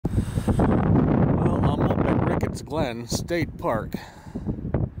Forest Glen State Park. You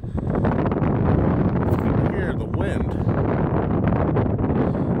can hear the wind.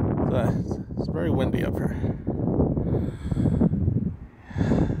 It's very windy up here.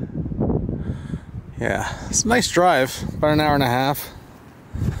 Yeah, it's a nice drive, about an hour and a half.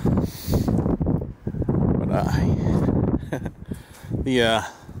 But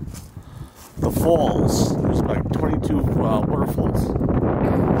the falls, there's like 22 waterfalls.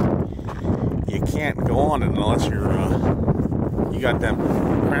 You can't go on it unless you got them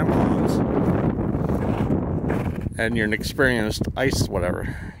crampons and you're an experienced ice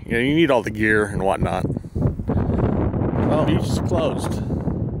whatever. You know, you need all the gear and whatnot. Well, beach is closed.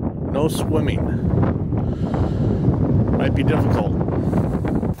 No swimming. Might be difficult.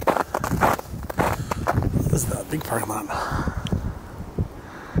 This is the big parking lot.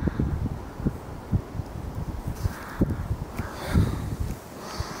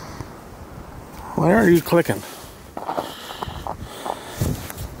 Why are you clicking?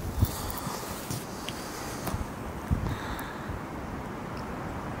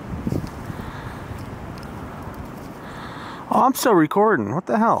 Oh, I'm still recording. What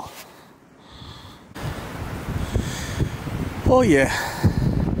the hell? Oh yeah.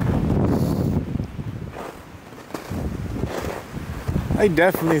 I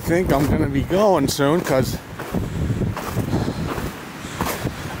definitely think I'm gonna be going soon because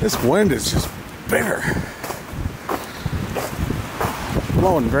this wind is just bitter.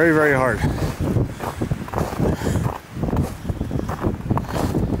 Blowing very, very hard.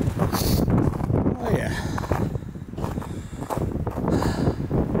 Oh yeah.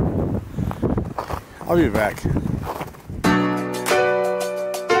 I'll be back.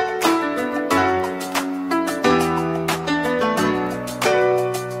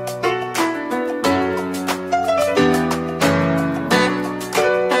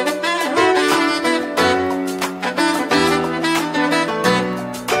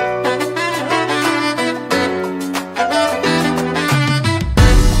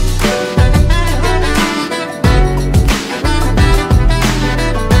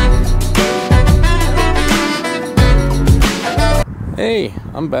 Hey,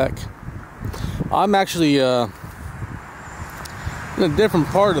 I'm back. I'm actually in a different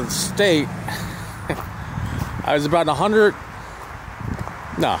part of the state. I was about 100.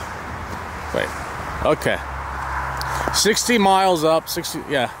 No, wait. Okay, 60 miles up. 60,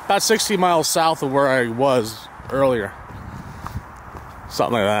 yeah, about 60 miles south of where I was earlier.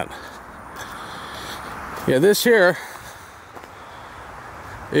 Something like that. Yeah, this here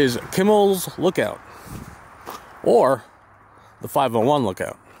is Kimmel's Lookout, or the 501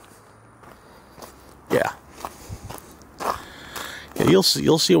 Lookout. Yeah. Yeah, you'll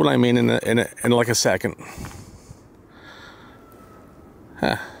see what I mean in like a second.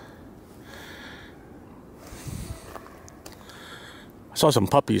 Huh. I saw some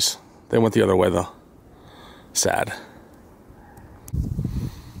puppies. They went the other way though. Sad.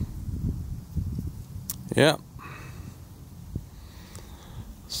 Yeah.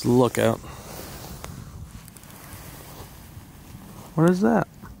 It's the Lookout. What is that?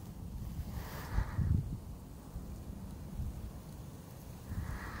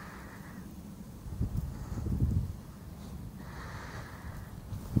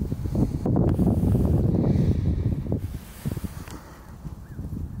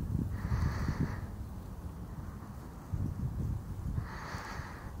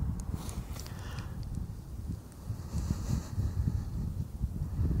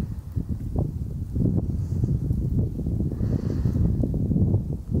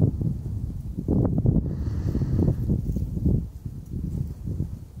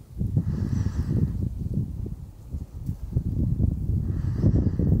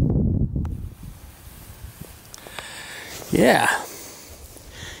 Yeah,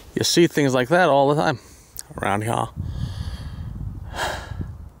 you see things like that all the time around here.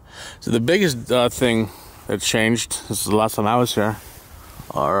 So the biggest thing that changed, this is the last time I was here,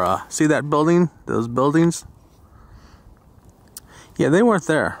 are, see that building, those buildings? Yeah, they weren't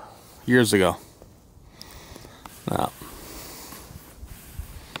there years ago. No.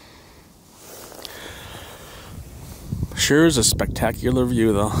 Sure is a spectacular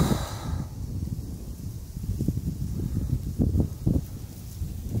view though.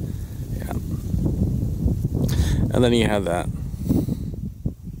 And then you have that.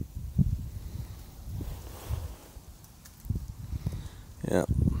 Yeah.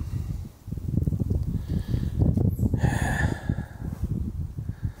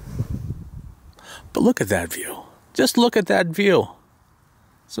 But look at that view. Just look at that view.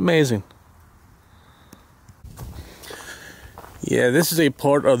 It's amazing. Yeah, this is a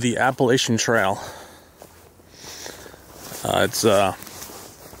part of the Appalachian Trail. It's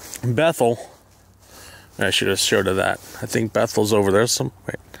Bethel. I should have showed her that. I think Bethel's over there.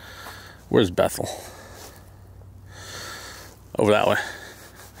 Wait, where's Bethel? Over that way.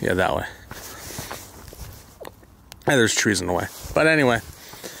 Yeah, that way. And there's trees in the way. But anyway,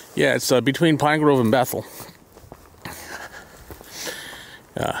 yeah, it's between Pine Grove and Bethel.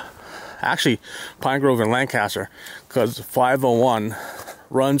 Actually, Pine Grove and Lancaster, because 501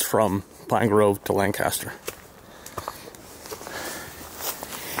 runs from Pine Grove to Lancaster.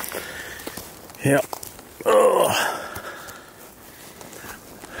 Yep. Ugh.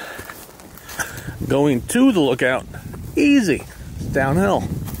 Going to the lookout, easy. It's downhill.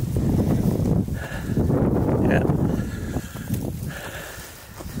 Yeah.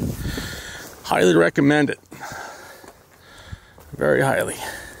 Highly recommend it. Very highly.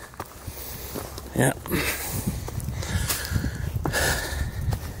 Yeah.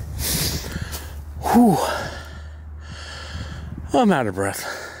 Whew. I'm out of breath.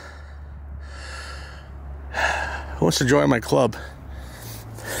 Who wants to join my club?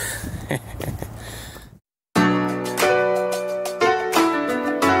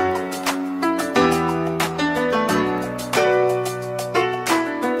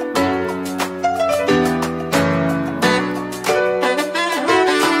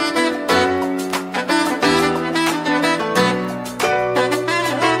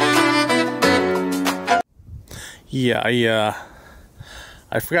 Yeah,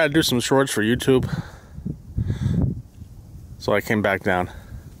 I forgot to do some shorts for YouTube, so I came back down.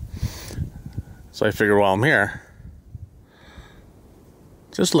 So I figured while I'm here,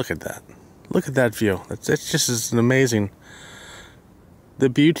 just look at that. Look at that view. It's just an amazing. The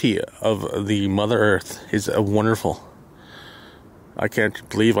beauty of the Mother Earth is wonderful. I can't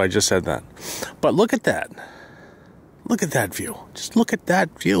believe I just said that. But look at that. Look at that view. Just look at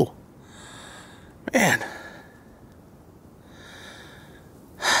that view. Man.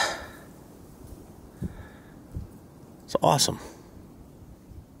 It's awesome.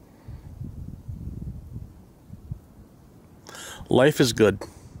 Life is good.